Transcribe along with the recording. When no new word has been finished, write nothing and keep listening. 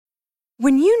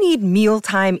When you need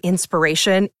mealtime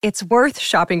inspiration, it's worth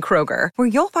shopping Kroger, where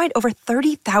you'll find over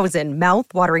 30,000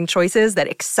 mouth-watering choices that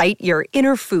excite your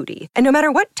inner foodie. And no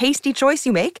matter what tasty choice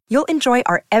you make, you'll enjoy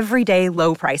our everyday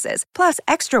low prices, plus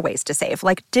extra ways to save,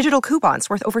 like digital coupons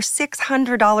worth over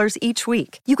 $600 each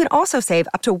week. You can also save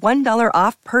up to $1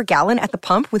 off per gallon at the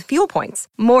pump with fuel points.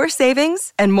 More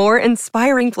savings and more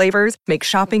inspiring flavors make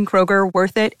shopping Kroger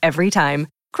worth it every time.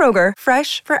 Kroger,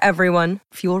 fresh for everyone.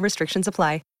 Fuel restrictions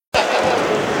apply.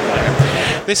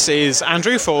 This is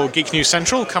Andrew for Geek News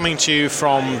Central, coming to you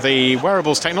from the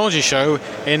Wearables Technology Show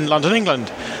in London,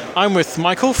 England. I'm with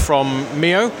Michael from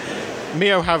Mio.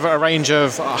 Mio have a range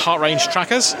of heart range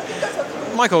trackers.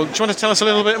 Michael, do you want to tell us a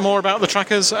little bit more about the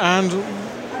trackers and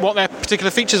what their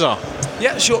particular features are?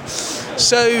 Yeah, sure.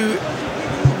 So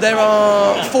there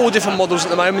are 4 different models at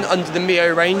the moment under the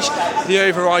Mio range. The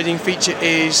overriding feature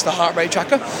is the heart rate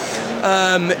tracker.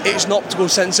 It's an optical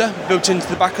sensor built into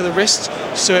the back of the wrist,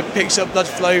 so it picks up blood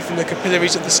flow from the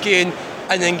capillaries of the skin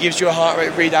and then gives you a heart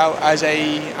rate readout as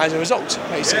a result,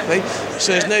 basically.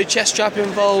 So there's no chest strap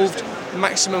involved,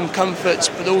 maximum comfort,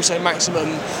 but also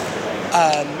maximum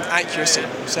accuracy.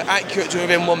 So accurate to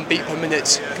within 1 beat per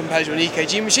minute compared to an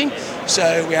EKG machine.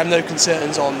 So we have no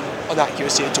concerns on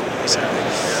accuracy at all,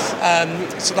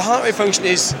 basically. So the heart rate function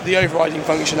is the overriding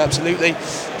function, absolutely.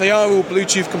 They are all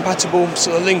Bluetooth compatible,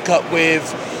 so they link up with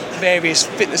various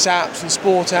fitness apps and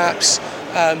sport apps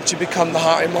to become the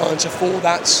heart rate monitor for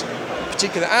that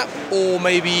particular app, or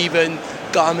maybe even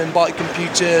Garmin bike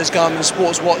computers, Garmin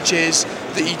sports watches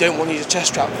that you don't want to use a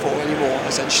chest strap for anymore,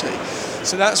 essentially.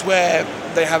 So that's where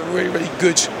they have a really, really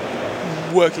good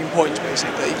working point,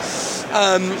 basically.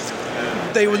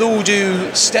 They will all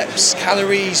do steps,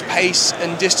 calories, pace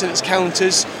and distance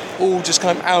counters, all just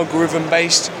kind of algorithm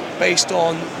based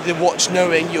on the watch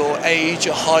knowing your age,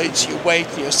 your height, your weight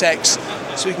and your sex,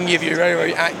 so we can give you a very,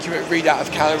 very accurate readout of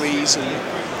calories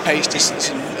and pace, distance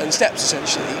and steps,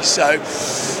 essentially. So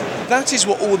that is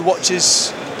what all the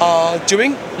watches are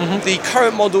doing. Mm-hmm. The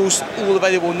current models, all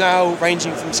available now,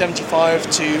 ranging from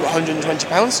 £75 to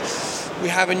 £120. We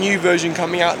have a new version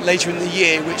coming out later in the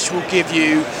year which will give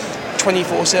you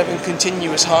 24/7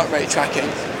 continuous heart rate tracking,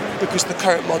 because the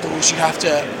current models you have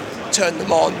to turn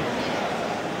them on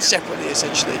separately,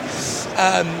 essentially,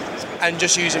 and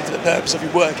just use them for the purpose of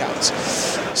your workouts.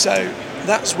 So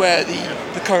that's where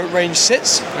the current range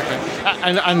sits. Okay.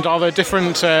 And are there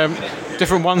different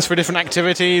ones for different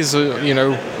activities?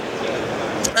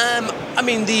 I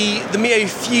mean, the Mio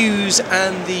Fuse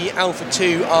and the Alpha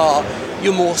 2 are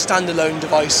your more standalone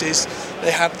devices. They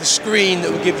have the screen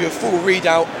that will give you a full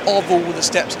readout of all the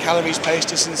steps, calories, pace,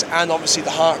 distance, and obviously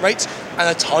the heart rate and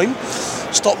a time,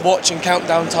 stopwatch and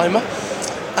countdown timer.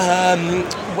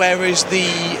 Whereas the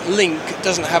Link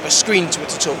doesn't have a screen to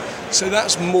it at all. So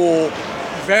that's more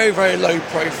very, very low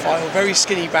profile, very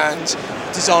skinny band,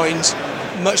 designed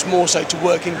much more so to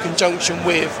work in conjunction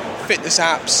with fitness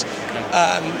apps,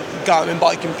 Garmin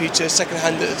bike computers,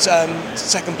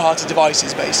 second-party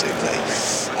devices, basically,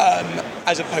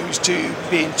 as opposed to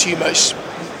being too much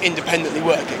independently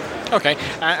working. Okay,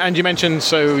 and you mentioned,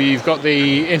 so you've got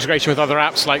the integration with other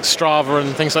apps like Strava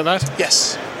and things like that?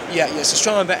 Yes. So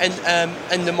Strava,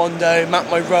 Endomondo, Map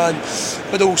My Run,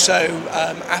 but also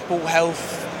Apple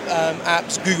Health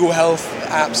apps, Google Health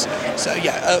apps. So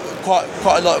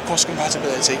quite a lot of cross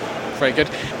compatibility. Very good.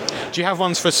 Do you have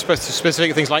ones for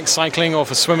specific things like cycling or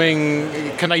for swimming?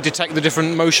 Can they detect the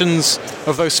different motions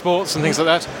of those sports and things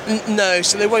like that? No,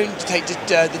 so they won't detect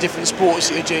the different sports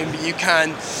that you're doing, but you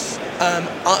can,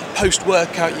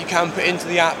 post-workout, you can put into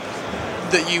the app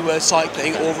that you were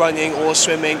cycling or running or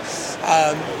swimming.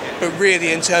 But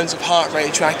really, in terms of heart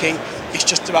rate tracking, it's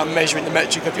just about measuring the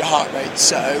metric of your heart rate.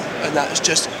 So, and that's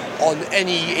just on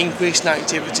any increase in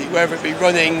activity, whether it be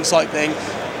running, cycling,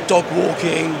 dog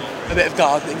walking, a bit of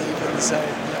gardening even. So,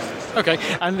 yeah. Okay,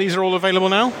 and these are all available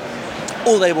now?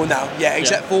 All available now,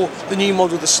 except for the new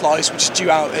model, the Slice, which is due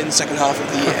out in the second half of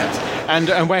the year.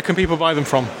 And where can people buy them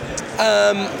from?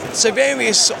 So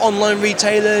various online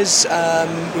retailers.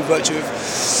 We've worked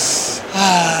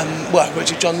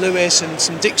with John Lewis and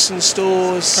some Dixon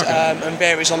stores, and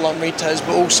various online retailers,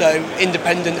 but also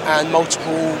independent and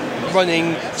multiple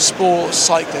running, sports,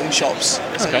 cycling shops,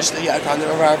 essentially, around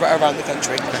the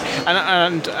country. Okay.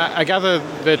 And I gather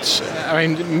that,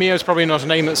 Mio's probably not a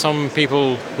name that some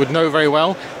people would know very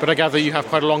well, but I gather you have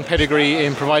quite a long pedigree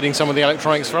in providing some of the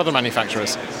electronics for other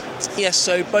manufacturers. Yes,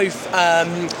 so both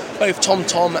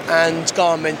TomTom and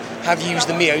Garmin have used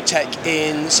the Mio tech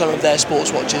in some of their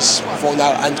sports watches before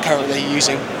now and currently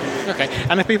using. Okay,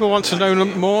 and if people want to know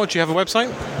more, do you have a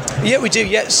website? Yeah, we do.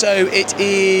 Yeah, so it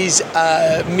is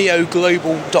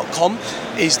mioglobal.com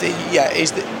is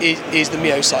the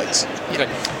Mio site. Yeah. Okay.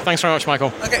 Thanks very much,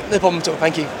 Michael. Okay, no problem at all.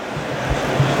 Thank you.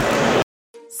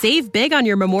 Save big on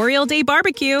your Memorial Day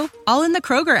barbecue, all in the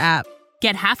Kroger app.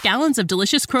 Get half gallons of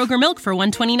delicious Kroger milk for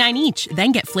 $1.29 each.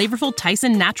 Then get flavorful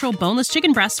Tyson natural boneless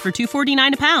chicken breasts for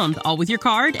 $2.49 a pound, all with your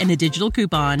card and a digital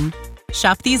coupon.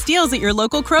 Shop these deals at your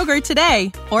local Kroger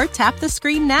today, or tap the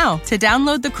screen now to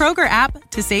download the Kroger app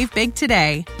to save big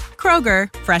today.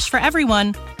 Kroger, fresh for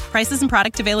everyone. Prices and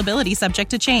product availability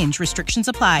subject to change. Restrictions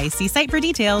apply. See site for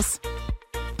details.